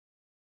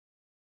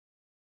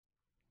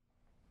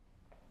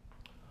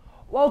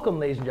Welcome,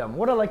 ladies and gentlemen.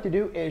 What I'd like to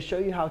do is show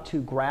you how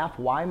to graph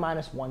y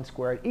minus 1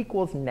 squared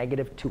equals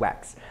negative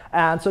 2x.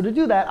 And so to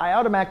do that, I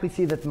automatically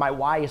see that my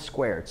y is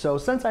squared. So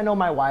since I know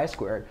my y is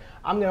squared,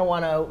 I'm going to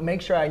want to make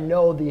sure I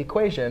know the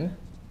equation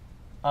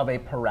of a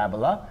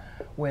parabola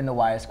when the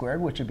y is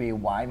squared, which would be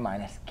y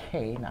minus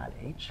k, not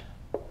h,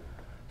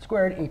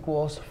 squared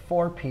equals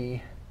 4p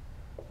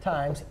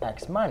times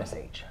x minus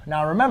h.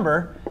 Now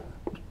remember,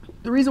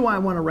 the reason why I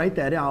want to write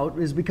that out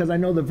is because I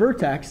know the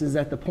vertex is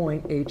at the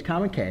point h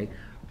comma k.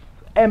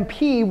 And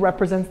p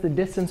represents the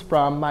distance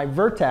from my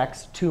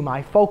vertex to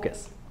my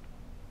focus.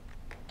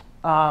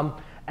 And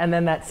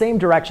then that same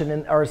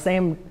direction, or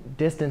same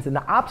distance in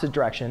the opposite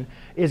direction,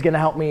 is going to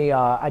help me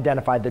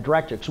identify the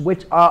directrix,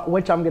 which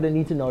I'm going to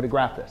need to know to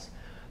graph this.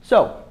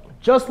 So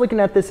just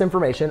looking at this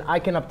information, I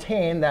can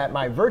obtain that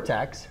my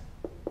vertex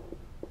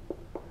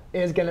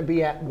is going to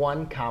be at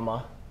 1,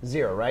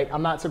 0, right?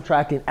 I'm not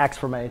subtracting x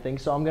from anything,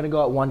 so I'm going to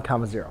go at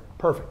 1, 0.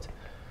 Perfect.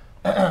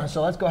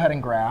 So let's go ahead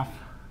and graph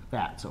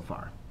that so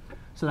far.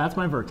 So that's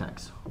my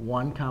vertex,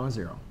 1,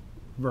 0.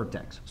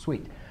 Vertex,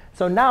 sweet.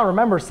 So now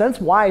remember, since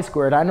y is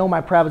squared, I know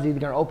my parabola is either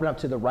going to open up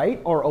to the right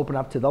or open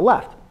up to the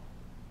left.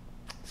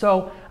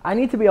 So I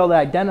need to be able to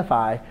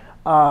identify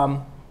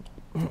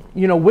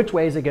which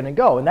way is it going to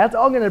go. And that's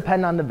all going to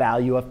depend on the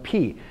value of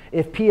p.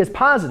 If p is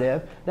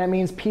positive, that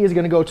means p is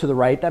going to go to the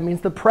right. That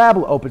means the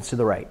parabola opens to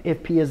the right.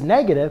 If p is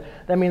negative,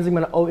 that means it's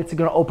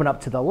going to open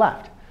up to the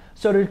left.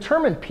 So to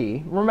determine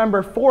p,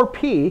 remember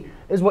 4p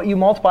is what you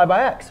multiply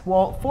by x.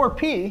 Well,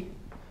 4p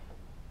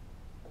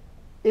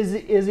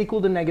is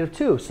equal to negative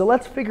 2. So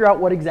let's figure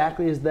out what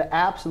exactly is the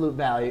absolute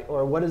value,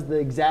 or what is the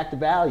exact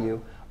value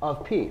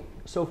of p.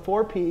 So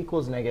 4p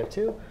equals negative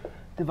 2.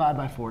 Divide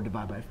by 4,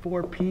 divide by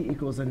 4. P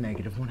equals a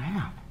negative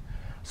 1/2.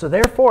 So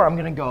therefore, I'm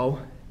going to go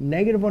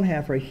negative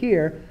 1/2 right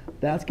here.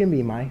 That's going to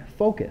be my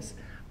focus.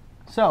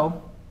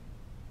 So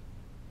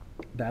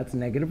that's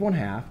negative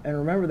 1/2. And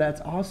remember, that's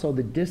also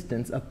the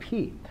distance of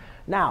p.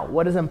 Now,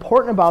 what is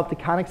important about the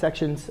conic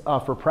sections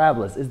for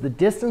parabolas is the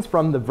distance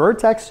from the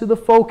vertex to the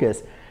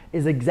focus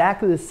is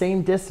exactly the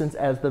same distance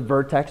as the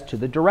vertex to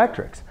the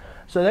directrix.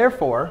 So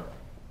therefore,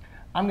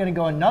 I'm going to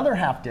go another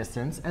half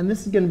distance, and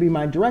this is going to be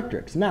my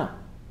directrix. Now,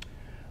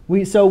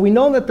 we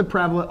know that the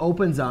parabola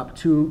opens up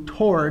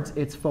towards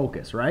its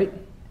focus, right?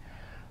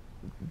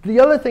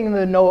 The other thing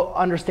to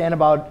understand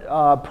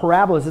about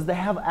parabolas is they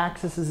have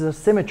axes of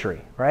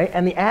symmetry, right?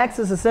 And the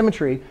axis of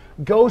symmetry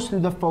goes through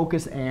the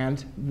focus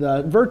and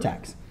the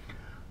vertex.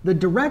 The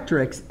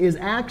directrix is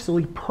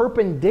actually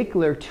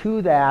perpendicular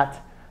to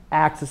that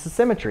axis of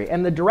symmetry,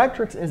 and the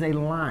directrix is a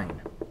line.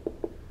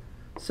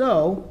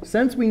 So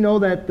since we know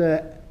that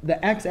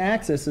the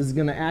x-axis is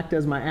going to act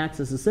as my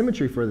axis of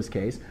symmetry for this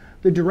case,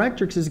 the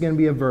directrix is going to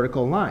be a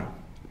vertical line.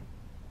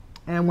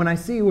 And when I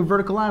see a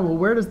vertical line, well,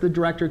 where does the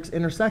directrix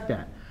intersect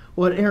at?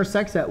 Well, it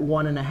intersects at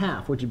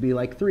 1.5, which would be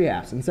like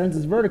 3/2. And since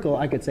it's vertical,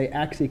 I could say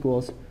x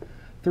equals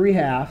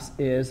 3/2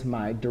 is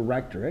my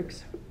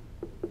directrix.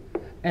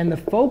 And the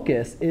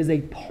focus is a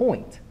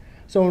point.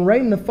 So when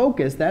writing the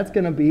focus, that's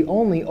going to be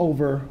only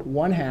over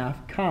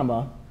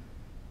 1/2,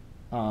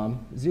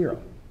 0,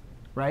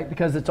 right?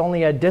 Because it's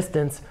only a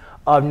distance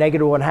of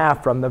negative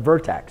 1/2 from the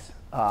vertex.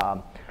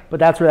 But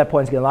that's where that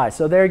point is going to lie.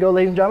 So there you go,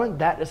 ladies and gentlemen.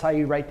 That is how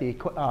you write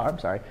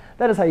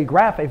that is how you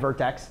graph a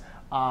vertex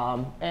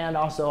and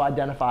also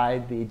identify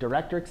the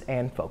directrix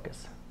and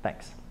focus.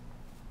 Thanks.